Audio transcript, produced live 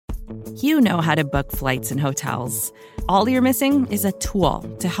You know how to book flights and hotels. All you're missing is a tool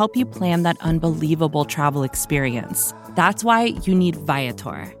to help you plan that unbelievable travel experience. That's why you need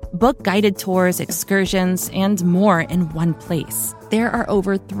Viator. Book guided tours, excursions, and more in one place. There are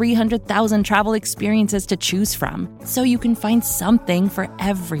over 300,000 travel experiences to choose from, so you can find something for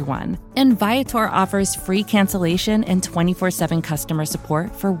everyone. And Viator offers free cancellation and 24/7 customer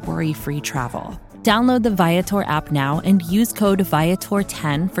support for worry-free travel. Download the Viator app now and use code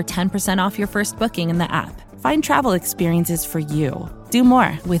Viator10 for 10% off your first booking in the app. Find travel experiences for you. Do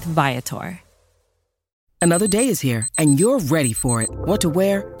more with Viator. Another day is here, and you're ready for it. What to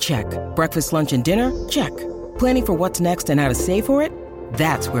wear? Check. Breakfast, lunch, and dinner? Check. Planning for what's next and how to save for it?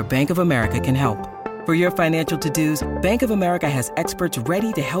 That's where Bank of America can help. For your financial to-dos, Bank of America has experts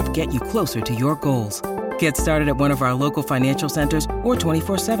ready to help get you closer to your goals. Get started at one of our local financial centers or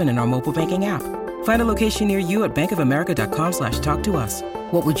 24/7 in our mobile banking app. Find a location near you at bankofamerica.com/talktous.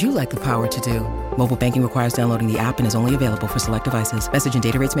 What would you like the power to do? Mobile banking requires downloading the app and is only available for select devices. Message and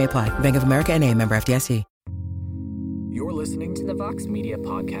data rates may apply. Bank of America N.A., member FDIC. You're listening to the Vox Media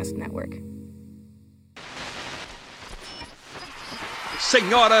Podcast Network.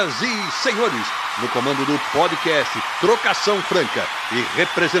 Senhoras e senhores, no comando do podcast Trocação Franca e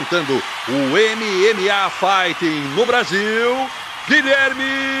representando o MMA Fighting no Brasil, Guilherme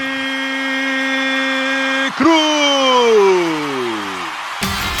Cruz.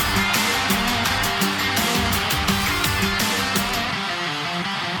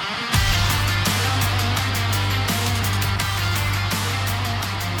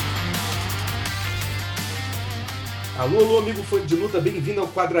 Alô, amigo fã de luta, bem-vindo ao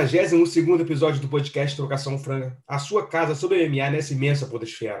 42º episódio do podcast Trocação Franca, a sua casa sobre MMA nessa imensa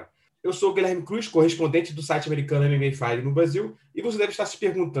podosfera. Eu sou o Guilherme Cruz, correspondente do site americano MMA Fighting no Brasil, e você deve estar se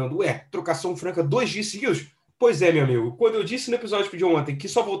perguntando, Trocação Franca 2 dias seguidos? Pois é, meu amigo, quando eu disse no episódio de ontem que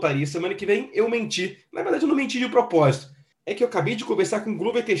só voltaria semana que vem, eu menti. Na verdade, eu não menti de propósito. É que eu acabei de conversar com o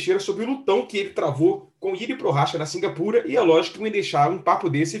Glover Teixeira sobre o lutão que ele travou com o Jiri Prochazka na Singapura, e é lógico que não ia deixar um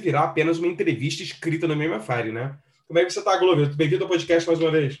papo desse virar apenas uma entrevista escrita no MMA Fighting, né? Como é que você tá, Glover? Bem-vindo ao podcast mais uma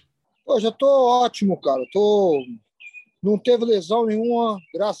vez. Pô, já tô ótimo, cara. Não teve lesão nenhuma,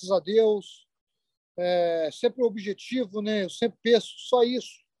 graças a Deus. Sempre o objetivo, né? Eu sempre penso só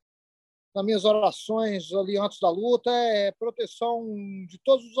isso nas minhas orações ali antes da luta, é proteção de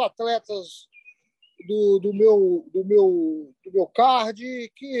todos os atletas do meu card,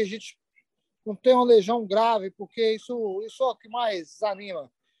 que a gente não tenha uma lesão grave, porque isso é o que mais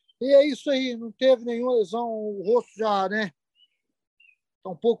desanima. E é isso aí, não teve nenhuma lesão, o rosto já, né? Tá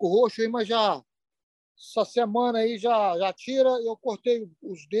um pouco roxo aí, mas já essa semana aí já tira. Eu cortei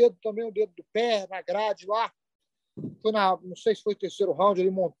os dedos também, o dedo do pé, na grade lá. Não sei se foi o terceiro round, ele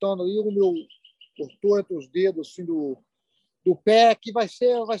montando ali, o meu cortou entre os dedos assim, do pé, que vai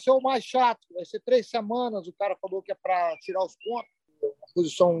ser o mais chato. Vai ser 3 semanas, o cara falou que é para tirar os pontos. Uma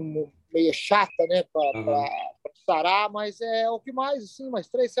posição meio chata, né, para sarar, mas é o que mais, assim, mais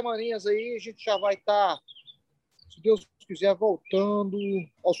 3 semaninhas aí, a gente já vai estar, se Deus quiser, voltando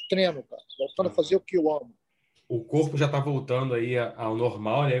aos treinos, cara, voltando a fazer o que eu amo. O corpo já está voltando aí ao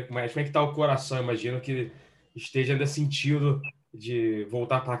normal, né? Mas como é que está o coração? Imagino que esteja ainda sentido de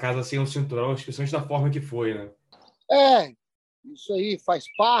voltar para casa sem um cinturão, especialmente da forma que foi, né? Isso aí faz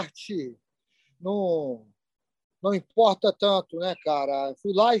parte, não importa tanto, né, cara?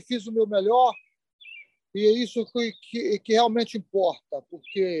 Fui lá e fiz o meu melhor, e é isso que realmente importa,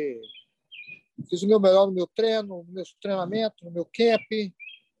 porque fiz o meu melhor no meu treino, no meu treinamento, no meu camp,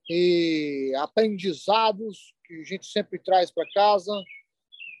 e aprendizados que a gente sempre traz para casa,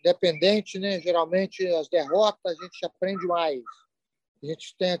 independente, né? Geralmente, as derrotas, a gente aprende mais. A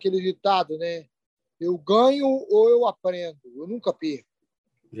gente tem aquele ditado, né? Eu ganho ou eu aprendo, eu nunca perco.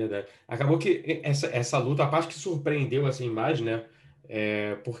 Verdade. Acabou que essa luta, a parte que surpreendeu assim mais, né?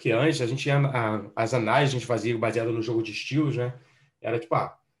 Porque antes a gente tinha as análises que a gente fazia baseado no jogo de estilos, né? Era tipo,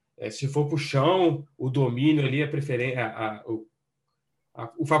 se for pro chão, o domínio ali, a preferência,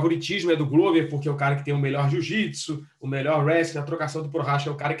 o favoritismo é do Glover, porque é o cara que tem o melhor jiu-jitsu, o melhor wrestling, a trocação do Prochazka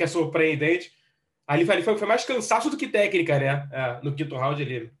é o cara que é surpreendente. Ali foi mais cansaço do que técnica, né? No quinto round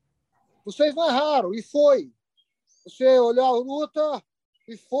ali. Vocês não erraram, e foi. Você olhar a luta,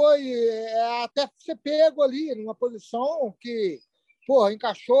 e foi até ser pego ali, numa posição que,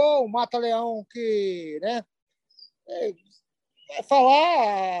 encaixou, o mata-leão que, né?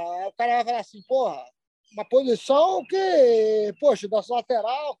 O cara vai falar assim, uma posição que, da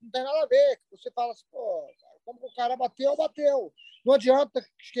lateral, não tem nada a ver. Você fala assim, como o cara bateu. Não adianta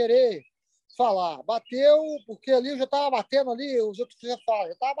querer falar, bateu, porque ali eu já estava batendo ali, os outros já falam,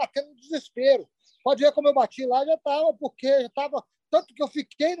 já estava batendo no desespero. Pode ver como eu bati lá, já estava, porque já estava Tanto que eu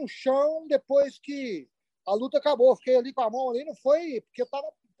fiquei no chão depois que a luta acabou. Eu fiquei ali com a mão ali, não foi porque eu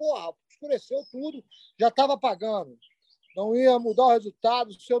tava, porra, escureceu tudo, já estava apagando. Não ia mudar o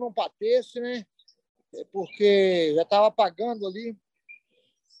resultado se eu não batesse, né? Porque já estava apagando ali.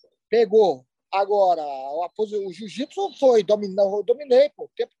 Pegou. Agora, o jiu-jitsu foi, eu dominei pô,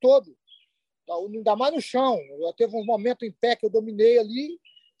 o tempo todo. Ainda mais no chão. Teve uns momentos em pé que eu dominei ali,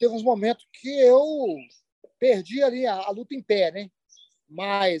 teve uns momentos que eu perdi ali a luta em pé, né?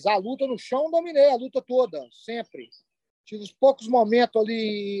 Mas a luta no chão, dominei a luta toda, sempre. Tive uns poucos momentos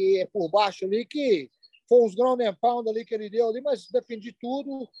ali por baixo ali que foi uns ground and pound ali que ele deu ali, mas defendi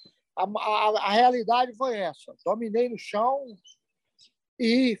tudo. A realidade foi essa. Dominei no chão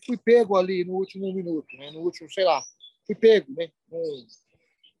e fui pego ali no último minuto, né? No último, sei lá, fui pego, né?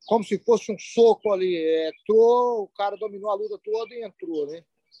 Como se fosse um soco ali. Entrou, o cara dominou a luta toda e entrou, né?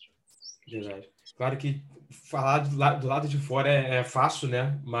 Verdade. Claro que falar do lado de fora é fácil,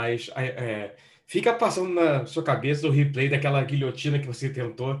 né? Mas fica passando na sua cabeça o replay daquela guilhotina que você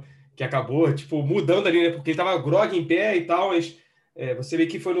tentou, que acabou, tipo, mudando ali, né? Porque ele tava grogue em pé e tal, mas você vê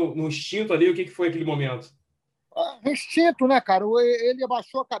que foi no instinto ali, o que foi aquele momento? Instinto, né, cara? Ele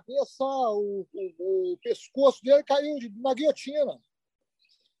abaixou a cabeça, o pescoço dele caiu na guilhotina.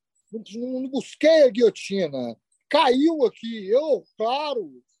 Não busquei a guilhotina. Caiu aqui. Eu,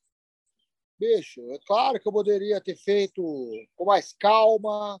 claro, bicho, é claro que eu poderia ter feito com mais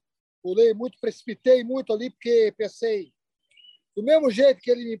calma. Pulei muito, precipitei muito ali, porque pensei, do mesmo jeito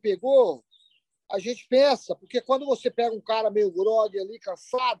que ele me pegou, a gente pensa, porque quando você pega um cara meio grogue ali,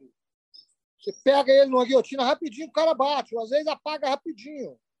 cansado, você pega ele numa guilhotina rapidinho, o cara bate, às vezes apaga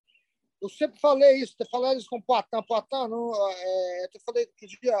rapidinho. Eu sempre falei isso, falei isso com o Poitin, não, eu falei que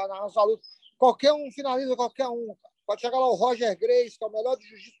dia nas lutas, qualquer um finaliza qualquer um. Pode chegar lá o Roger Grace, que é o melhor de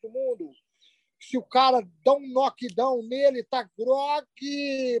jiu-jitsu do mundo. Se o cara dá um knockdown nele, tá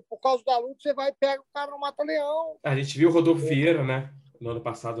grogue, por causa da luta, você vai e pega o cara no mata-leão. A gente viu o Rodolfo Vieira, né? No ano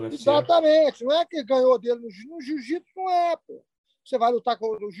passado no UFC. Exatamente. Não é que ganhou dele no jiu-jitsu, não é, pô. Você vai lutar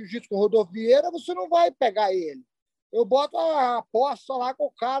no jiu-jitsu com o Rodolfo Vieira, você não vai pegar ele. Eu boto a aposta lá com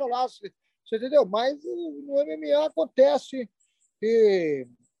o cara lá, você entendeu? Mas no MMA acontece que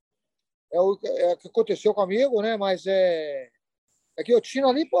é o que aconteceu comigo, né? Mas a guilhotina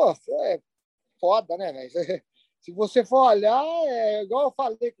ali, pô, é foda, né, velho? Se você for olhar, é igual eu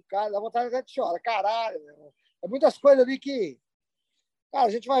falei com o cara, dá vontade de chorar, caralho. Meu. É muitas coisas ali que, cara, a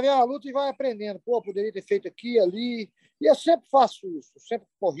gente vai ver a luta e vai aprendendo. Pô, poderia ter feito aqui, ali. E eu sempre faço isso, sempre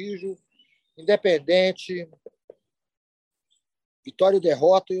corrijo, independente, vitória ou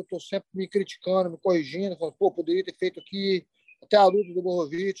derrota, eu estou sempre me criticando, me corrigindo, falando, pô, poderia ter feito aqui, até a luta do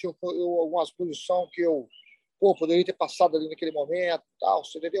Borovitch, algumas posições que eu, pô, poderia ter passado ali naquele momento, tal,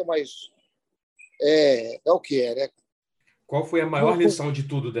 você entendeu? Mas é o que é, né? Qual foi a maior lição de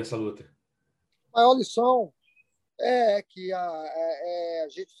tudo dessa luta? A maior lição é que a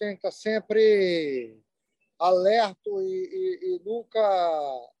gente tem que estar sempre alerto e nunca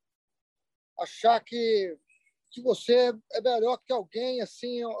achar que você é melhor que alguém,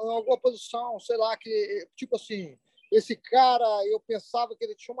 assim, em alguma posição, sei lá, que, tipo assim, esse cara, eu pensava que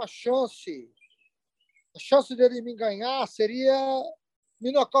ele tinha uma chance, a chance dele me ganhar seria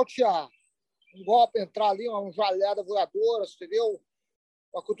me nocautear. Um golpe, entrar ali, uma joelhada voadora, entendeu?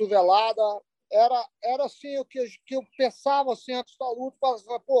 Uma cotovelada. Era assim, o que eu pensava, assim, antes da luta,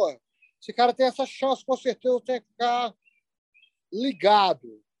 falava, pô, esse cara tem essa chance, com certeza eu tenho que ficar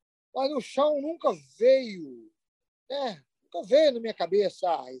ligado. Mas no chão nunca veio, nunca veio na minha cabeça,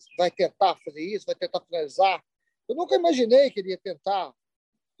 vai tentar fazer isso, vai tentar finalizar. Eu nunca imaginei que ele ia tentar.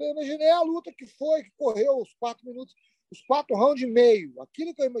 Eu imaginei a luta que foi, que correu os 4 minutos, os 4 rounds e meio.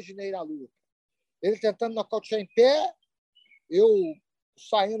 Aquilo que eu imaginei na luta. Ele tentando nocautear em pé, eu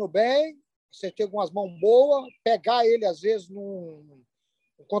saindo bem, acertei algumas mãos boas, pegar ele, às vezes, num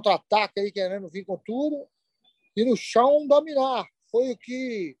contra-ataque aí, querendo vir com tudo, e no chão dominar. Foi o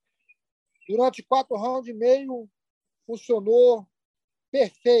que, durante 4 rounds e meio, funcionou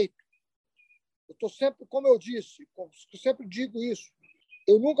perfeito. Eu estou sempre, como eu disse, eu sempre digo isso,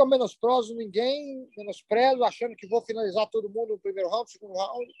 eu nunca menosprezo ninguém, menosprezo, achando que vou finalizar todo mundo no primeiro round, no segundo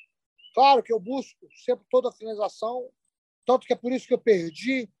round. Claro que eu busco sempre toda a finalização, tanto que é por isso que eu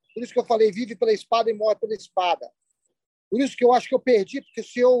perdi, por isso que eu falei, vive pela espada e morre pela espada. Por isso que eu acho que eu perdi, porque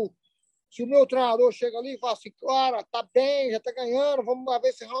se o meu treinador chega ali e fala assim, cara, tá bem, já tá ganhando, vamos ver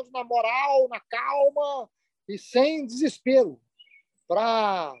esse round na moral, na calma e sem desespero.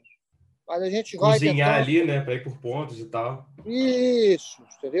 Mas a gente vai Cozinhar tentando... ali, né, para ir por pontos e tal. Isso,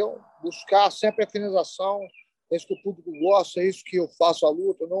 entendeu? Buscar sempre a finalização, é isso que o público gosta, é isso que eu faço a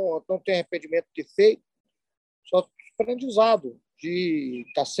luta, não tenho arrependimento de ter feito, só aprendizado. de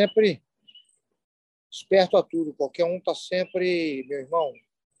estar sempre esperto a tudo. Qualquer um está sempre, meu irmão,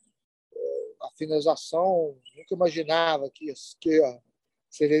 a finalização, nunca imaginava que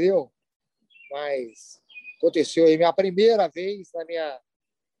você entendeu? Mas aconteceu aí, minha primeira vez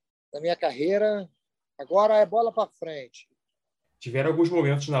na minha carreira, agora é bola para frente. Tiveram alguns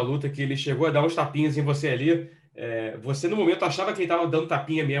momentos na luta que ele chegou a dar uns tapinhas em você ali. Você, no momento, achava que ele estava dando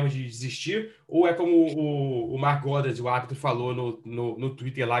tapinha mesmo de desistir? Ou é como o Mark Goddard, o árbitro, falou no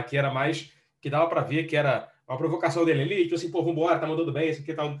Twitter lá, que era mais... que dava para ver que era uma provocação dele ali, tipo assim, pô, vambora, tá mandando bem, isso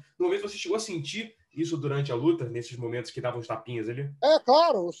aqui tal. No momento, você chegou a sentir isso durante a luta, nesses momentos que davam os tapinhas ali?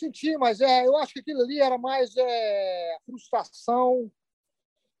 Claro, eu senti, mas eu acho que aquilo ali era mais frustração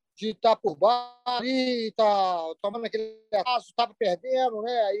de estar por baixo, estar tomando aquele atraso, estava perdendo,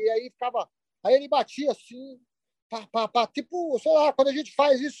 né? E aí ficava. Aí ele batia assim, tipo, sei lá, quando a gente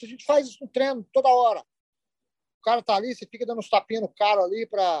faz isso no treino toda hora. O cara tá ali, você fica dando uns tapinhas no cara ali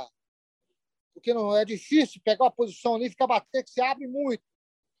porque não é difícil pegar uma posição ali, ficar batendo, que você abre muito.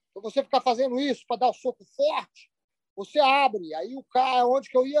 Então você ficar fazendo isso para dar o soco forte, você abre. Aí o cara, onde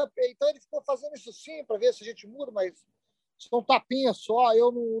que eu ia. Então ele ficou fazendo isso sim, para ver se a gente muda, mas são tapinhas só.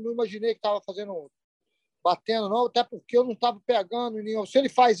 Eu não imaginei que estava batendo, não, até porque eu não estava pegando nenhum. Se ele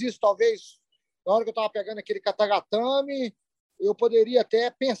faz isso, talvez, na hora que eu estava pegando aquele katagatame, eu poderia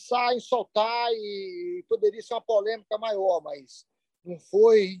até pensar em soltar e poderia ser uma polêmica maior, mas não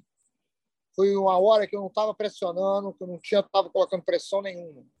foi. Foi uma hora que eu não estava pressionando, que eu não estava colocando pressão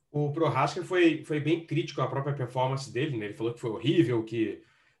nenhuma. O Prochazka foi bem crítico à própria performance dele, né? Ele falou que foi horrível, que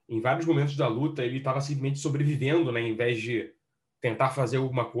em vários momentos da luta ele estava simplesmente sobrevivendo, né? Em vez de tentar fazer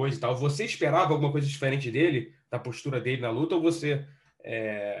alguma coisa e tal. Você esperava alguma coisa diferente dele, da postura dele na luta, ou você...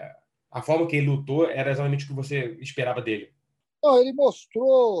 a forma que ele lutou era exatamente o que você esperava dele? Não, ele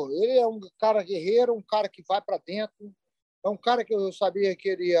mostrou... Ele é um cara guerreiro, um cara que vai para dentro. É um cara que eu sabia que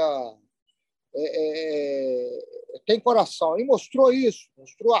ele ia... tem coração. Ele mostrou isso,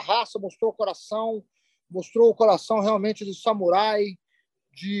 mostrou a raça, mostrou o coração realmente de samurai,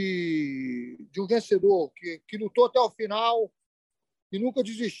 de um vencedor que lutou até o final e nunca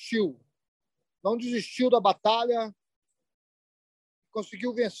desistiu. Não desistiu da batalha,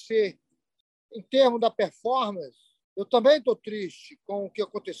 conseguiu vencer. Em termos da performance, eu também estou triste com o que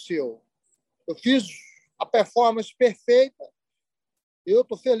aconteceu. Eu fiz a performance perfeita, eu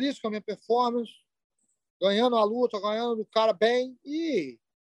estou feliz com a minha performance, ganhando a luta, ganhando o cara bem, e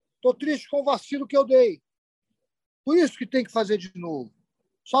estou triste com o vacilo que eu dei. Por isso que tem que fazer de novo.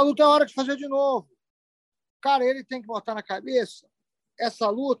 Só luta é hora de fazer de novo. Cara, ele tem que botar na cabeça essa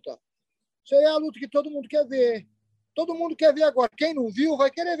luta. Isso aí é a luta que todo mundo quer ver. Todo mundo quer ver agora. Quem não viu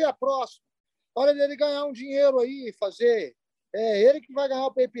vai querer ver a próxima. A hora dele ganhar um dinheiro aí, fazer. Ele que vai ganhar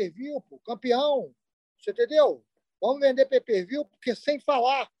o pay-per-view, pô, campeão. Você entendeu? Vamos vender pay-per-view, porque sem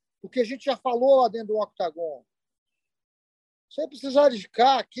falar o que a gente já falou lá dentro do octagon. Sem precisar de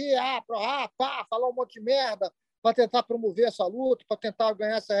ficar aqui, falar um monte de merda para tentar promover essa luta, para tentar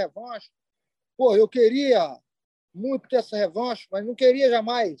ganhar essa revanche. Pô, eu queria muito ter essa revanche, mas não queria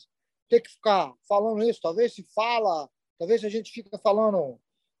jamais ter que ficar falando isso. Talvez se fala, talvez a gente fica falando,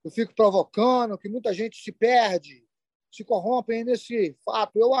 eu fico provocando, que muita gente se perde, se corrompe nesse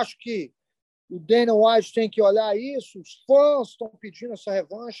fato. Eu acho que o Dana White tem que olhar isso, os fãs estão pedindo essa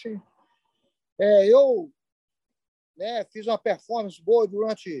revanche. Eu fiz uma performance boa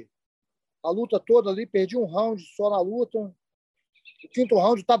durante a luta toda ali, perdi um round só na luta. O quinto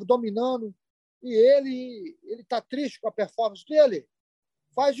round estava dominando. E ele está triste com a performance dele.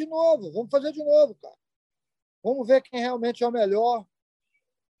 Faz de novo, vamos fazer de novo, cara. Vamos ver quem realmente é o melhor.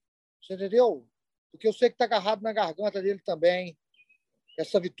 Você entendeu? Porque eu sei que está agarrado na garganta dele também.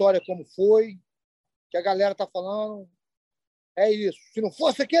 Essa vitória como foi, que a galera tá falando. É isso. Se não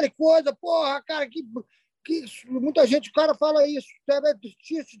fosse aquele coisa, porra, cara, que muita gente, o cara fala isso. É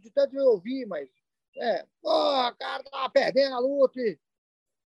difícil de até de ouvir, mas porra, cara, tava perdendo a luta e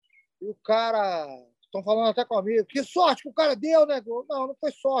o cara, estão falando até comigo, que sorte que o cara deu, né? Não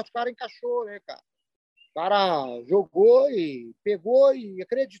foi sorte, o cara encaixou, né, cara? O cara jogou e pegou e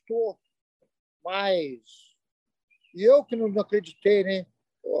acreditou. Mas e eu que não acreditei, né?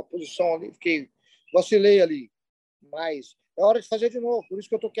 A posição ali, vacilei ali. Mas é hora de fazer de novo, por isso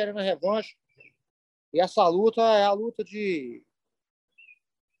que eu tô querendo a revanche. E essa luta é a luta de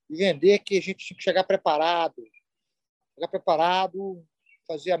vender, que a gente tinha que chegar preparado.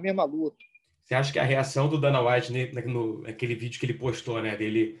 Fazer a mesma luta. Você acha que a reação do Dana White naquele vídeo que ele postou, né,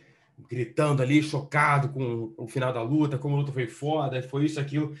 dele gritando ali, chocado com o final da luta, como a luta foi foda, foi isso,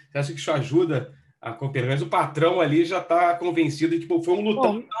 aquilo, você acha que isso ajuda pelo menos o patrão ali já está convencido de que foi um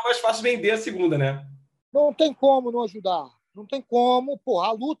lutão, não é mais fácil vender a segunda, né? Não tem como não ajudar. Não tem como. Porra,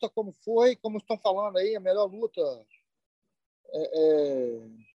 a luta como foi, como estão falando aí, a melhor luta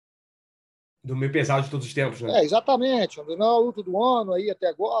Do meio pesado de todos os tempos, né? exatamente. A melhor luta do ano aí até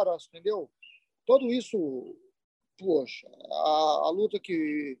agora, entendeu? Tudo isso, poxa, a luta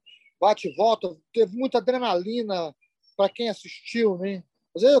que bate e volta, teve muita adrenalina para quem assistiu, né?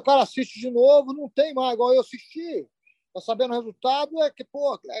 Às vezes o cara assiste de novo, não tem mais, igual eu assisti. Tá sabendo o resultado, é que,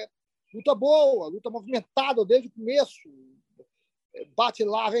 pô, luta boa, luta movimentada desde o começo. Bate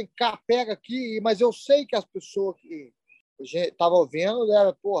lá, vem cá, pega aqui, mas eu sei que as pessoas que estavam vendo,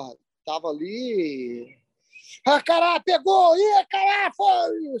 né, porra, tava ali. Ah, caralho, pegou! Ih, caralho,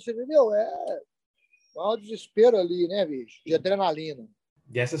 foi! Você entendeu? É um desespero ali, né, bicho? De adrenalina.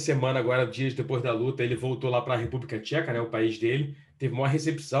 E essa semana, agora, dias depois da luta, ele voltou lá para a República Tcheca, né, o país dele. Teve uma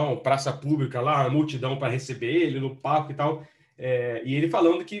recepção, praça pública lá, uma multidão para receber ele no palco e tal. E ele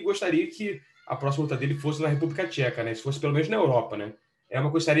falando que gostaria que a próxima luta dele fosse na República Tcheca, né? Se fosse pelo menos na Europa, né? É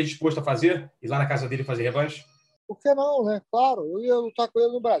uma coisa que estaria disposto a fazer? Ir lá na casa dele fazer revanche? Por que não, né? Claro, eu ia lutar com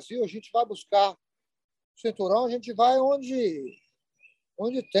ele no Brasil, a gente vai buscar o cinturão, a gente vai onde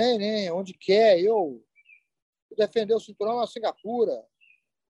tem, né? Onde quer. Eu defender o cinturão na Singapura,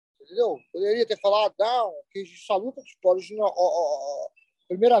 entendeu? Poderia ter falado, não, que essa luta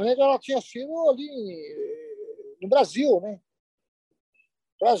primeiramente ela tinha sido ali no Brasil, né?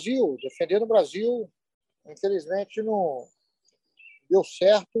 Brasil, defender no Brasil, infelizmente não deu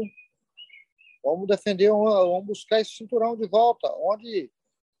certo. Vamos defender, vamos buscar esse cinturão de volta,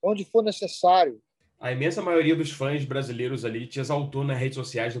 onde for necessário. A imensa maioria dos fãs brasileiros ali te exaltou nas redes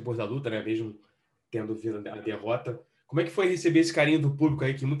sociais depois da luta, né? Mesmo tendo vindo a derrota. Como é que foi receber esse carinho do público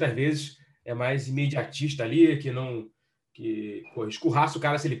aí, que muitas vezes é mais imediatista ali, que escurraça o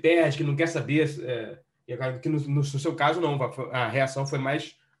cara se ele perde, que não quer saber, que no seu caso não, a reação foi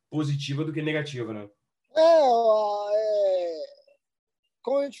mais positiva do que negativa, né?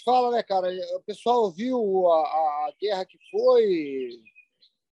 Como a gente fala, né, cara? O pessoal viu a guerra que foi,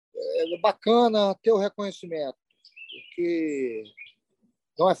 é bacana ter o reconhecimento, porque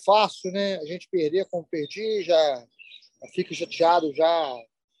não é fácil, né? A gente perder como perdi, já fica chateado já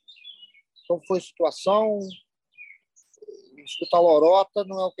como foi a situação. Escutar lorota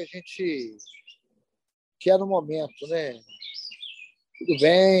não é o que a gente quer no momento, né? Tudo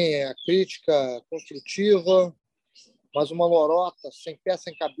bem, a crítica construtiva, mas uma lorota sem pé,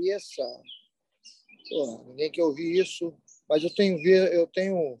 sem cabeça, pô, ninguém quer ouvir isso. Mas eu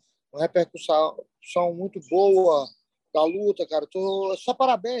tenho uma repercussão muito boa da luta, cara. Só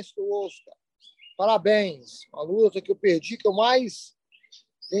parabéns que eu ouço, cara. Parabéns. Uma luta que eu perdi, que eu mais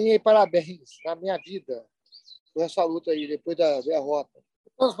ganhei parabéns na minha vida por essa luta aí, depois da derrota.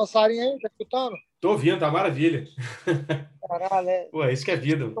 Os passarinhos aí, tá escutando? Tô ouvindo, tá maravilha. Caralho, Pô, isso que é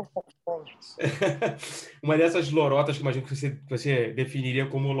vida. Uma dessas lorotas que imagino que você definiria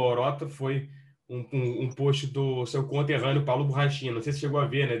como lorota foi um post do seu conterrâneo Paulo Borrachinha. Não sei se chegou a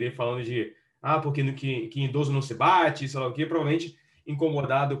ver, né? Dele falando de porque que idoso não se bate, sei lá o quê. Provavelmente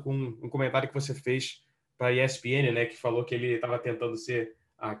incomodado com um comentário que você fez para a ESPN, né? Que falou que ele estava tentando ser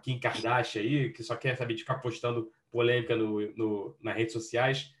a Kim Kardashian aí, que só quer saber de ficar postando polêmica nas redes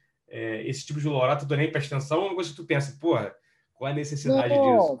sociais. Esse tipo de lorota, tu nem presta atenção, é uma coisa que tu pensa, porra, qual a necessidade disso?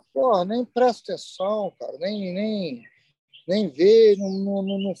 Não, porra, nem presta atenção, cara, nem vê,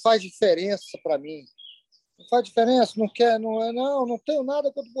 não faz diferença para mim. Não faz diferença, não quer, não tenho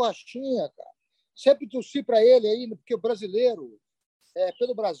nada contra o Borrachinha, cara. Sempre torci para ele aí, porque o brasileiro,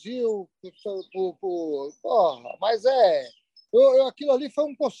 pelo Brasil, porra, mas aquilo ali foi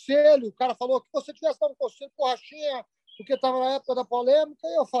um conselho, o cara falou que você tivesse dado um conselho pro Borrachinha, porque estava na época da polêmica,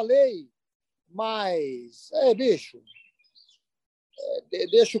 e eu falei, mas, bicho,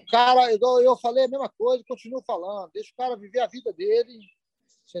 deixa o cara, igual eu falei a mesma coisa, continuo falando, deixa o cara viver a vida dele,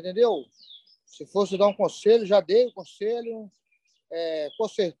 você entendeu? Se fosse dar um conselho, já dei o conselho, com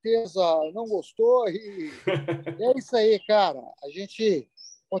certeza não gostou, e é isso aí, cara. A gente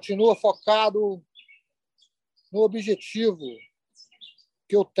continua focado no objetivo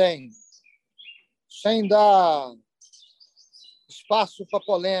que eu tenho, sem dar espaço para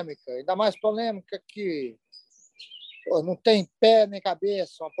polêmica, ainda mais polêmica que não tem pé nem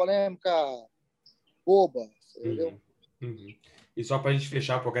cabeça, uma polêmica boba, entendeu? Uhum. E só para a gente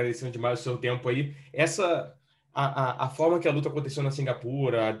fechar, por agradecendo demais o seu tempo aí, a forma que a luta aconteceu na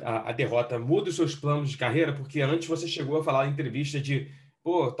Singapura, a derrota, muda os seus planos de carreira? Porque antes você chegou a falar em entrevista de,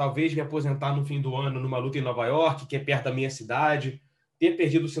 talvez me aposentar no fim do ano numa luta em Nova York, que é perto da minha cidade, ter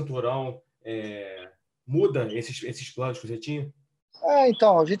perdido o cinturão, muda esses planos que você tinha?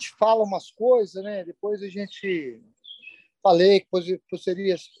 Então, a gente fala umas coisas, né? Depois a gente falei que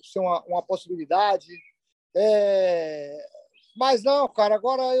poderia ser uma possibilidade. Mas não, cara,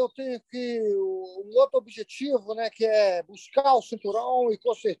 agora eu tenho que um outro objetivo, né, que é buscar o cinturão e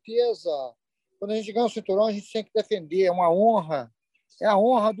com certeza, quando a gente ganha o cinturão, a gente tem que defender, é uma honra, é a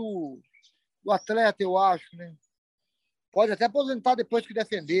honra do atleta, eu acho, né? Pode até aposentar depois que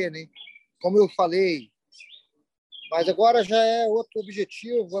defender, né? Como eu falei, mas agora já é outro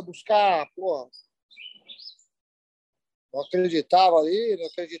objetivo, é buscar, pô, não acreditava ali, não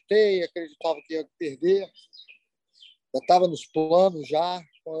acreditei, acreditava que ia perder. Já estava nos planos já,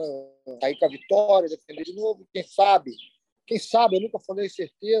 sair com a vitória, defender de novo, quem sabe, eu nunca falei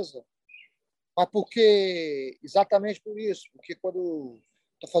certeza, mas exatamente por isso, porque quando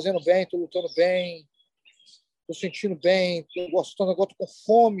estou fazendo bem, estou lutando bem, estou sentindo bem, estou gostando, agora estou com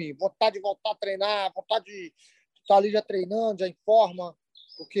fome, vontade de voltar a treinar, vontade de estar ali já treinando, já em forma,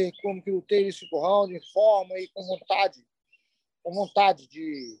 porque como que lutei nesse round, em forma e com vontade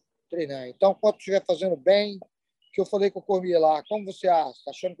de treinar. Então, quando estiver fazendo bem, que eu falei com o Cormier lá, como você acha?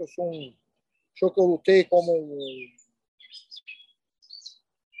 Tá achando que eu sou achou que eu lutei como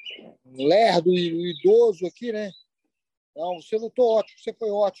um lerdo e idoso aqui, né? Não, você lutou ótimo, você foi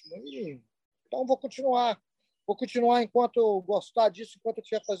ótimo. Então, vou continuar. Vou continuar enquanto eu gostar disso, enquanto eu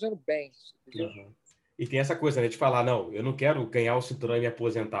estiver fazendo bem. Uhum. E tem essa coisa, né, de falar, não, eu não quero ganhar o cinturão e me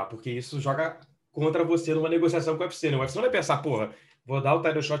aposentar, porque isso joga contra você numa negociação com o UFC, né? O UFC não vai pensar, porra, vou dar o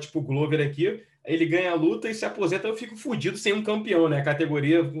title shot pro Glover aqui, aí ele ganha a luta e se aposenta, eu fico fudido sem um campeão, né?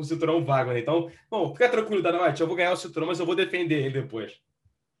 Categoria com o cinturão vago, né? Então, bom, fica tranquilo, Dana White, eu vou ganhar o cinturão, mas eu vou defender ele depois.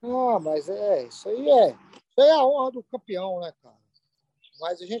 Ah, mas isso aí é a honra do campeão, né, cara?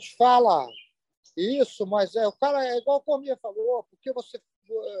 Mas a gente fala isso, mas o cara é igual o Cormier falou, porque você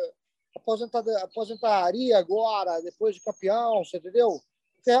aposentaria agora, depois de campeão, você entendeu?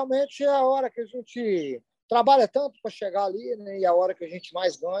 Porque realmente é a hora que a gente trabalha tanto para chegar ali, né? E a hora que a gente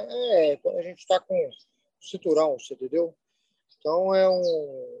mais ganha é quando a gente está com o cinturão, você entendeu? Então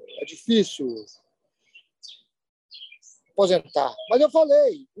é difícil aposentar. Mas eu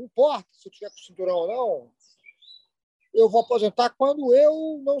falei, não importa se eu tiver com o cinturão ou não, eu vou aposentar quando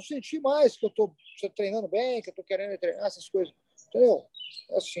eu não sentir mais que eu estou treinando bem, que eu estou querendo treinar, essas coisas. Entendeu?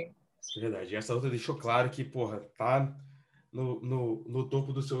 É assim. É verdade. E essa luta deixou claro que, porra, tá no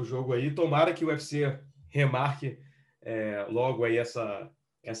topo do seu jogo aí. Tomara que o UFC remarque logo aí essa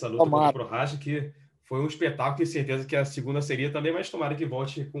luta contra o Prochazka, que foi um espetáculo, e certeza que a segunda seria também, mas tomara que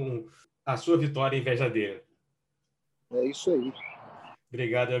volte com a sua vitória em vez da dele. É isso aí.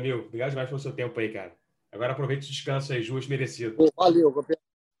 Obrigado, amigo. Obrigado demais pelo seu tempo aí, cara. Agora aproveite o descanso aí, justo merecido. Valeu, campeão.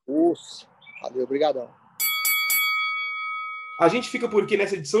 Valeu, obrigadão. A gente fica por aqui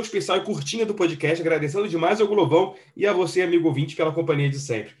nessa edição especial e curtinha do podcast, agradecendo demais ao Globão e a você, amigo ouvinte, pela companhia de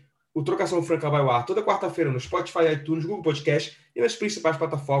sempre. O Trocação Franca vai ao ar toda quarta-feira no Spotify, iTunes, Google Podcast e nas principais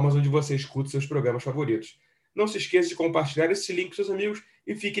plataformas onde você escuta seus programas favoritos. Não se esqueça de compartilhar esse link com seus amigos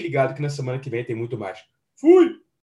e fique ligado que na semana que vem tem muito mais. Fui!